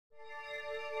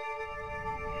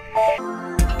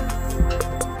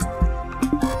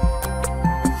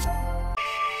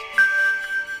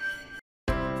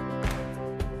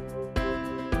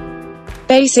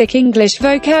Basic English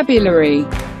vocabulary.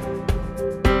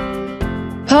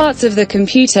 Parts of the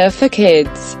computer for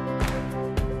kids.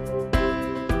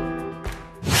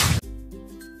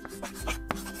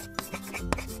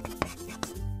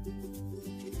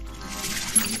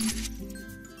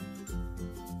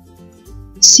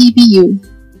 CPU,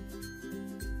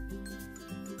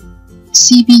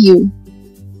 CPU,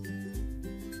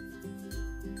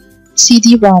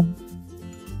 CD-ROM,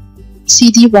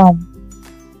 CD-ROM,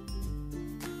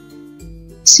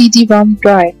 CD-ROM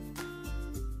drive,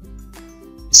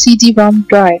 CD-ROM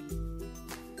drive,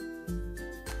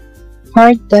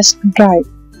 hard disk drive,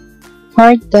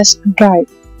 hard disk drive,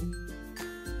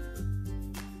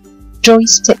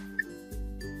 joystick,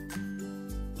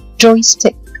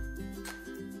 joystick,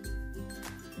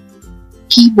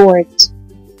 keyboard,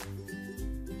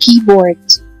 keyboard,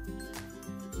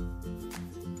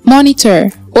 monitor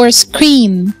or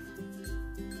screen,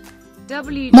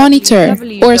 monitor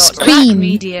or screen,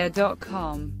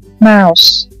 www.rackmedia.com.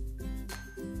 mouse,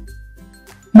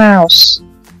 mouse,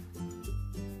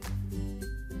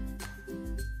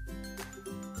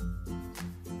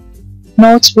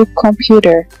 notebook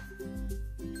computer,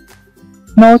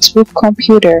 notebook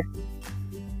computer,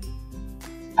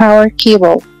 power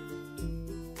cable,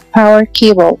 power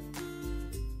cable,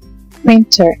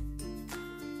 printer,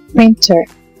 printer,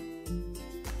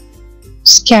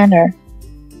 scanner,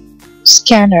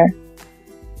 scanner.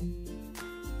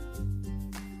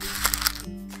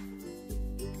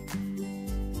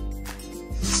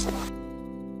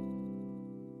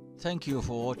 Thank you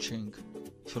for watching.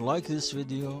 If you like this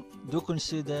video, do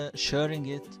consider sharing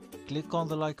it, click on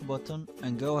the like button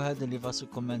and go ahead and leave us a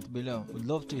comment below. We'd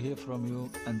love to hear from you,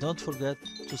 and don't forget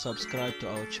to subscribe to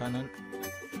our channel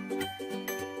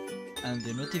and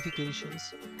the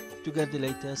notifications to get the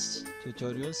latest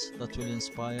tutorials that will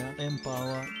inspire,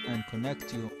 empower and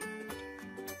connect you.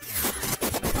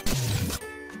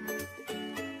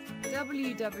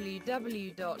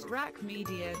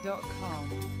 www.rackmedia.com.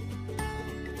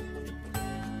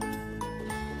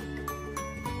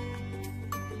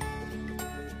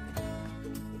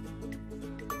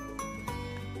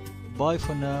 Bye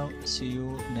for now, see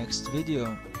you next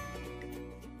video.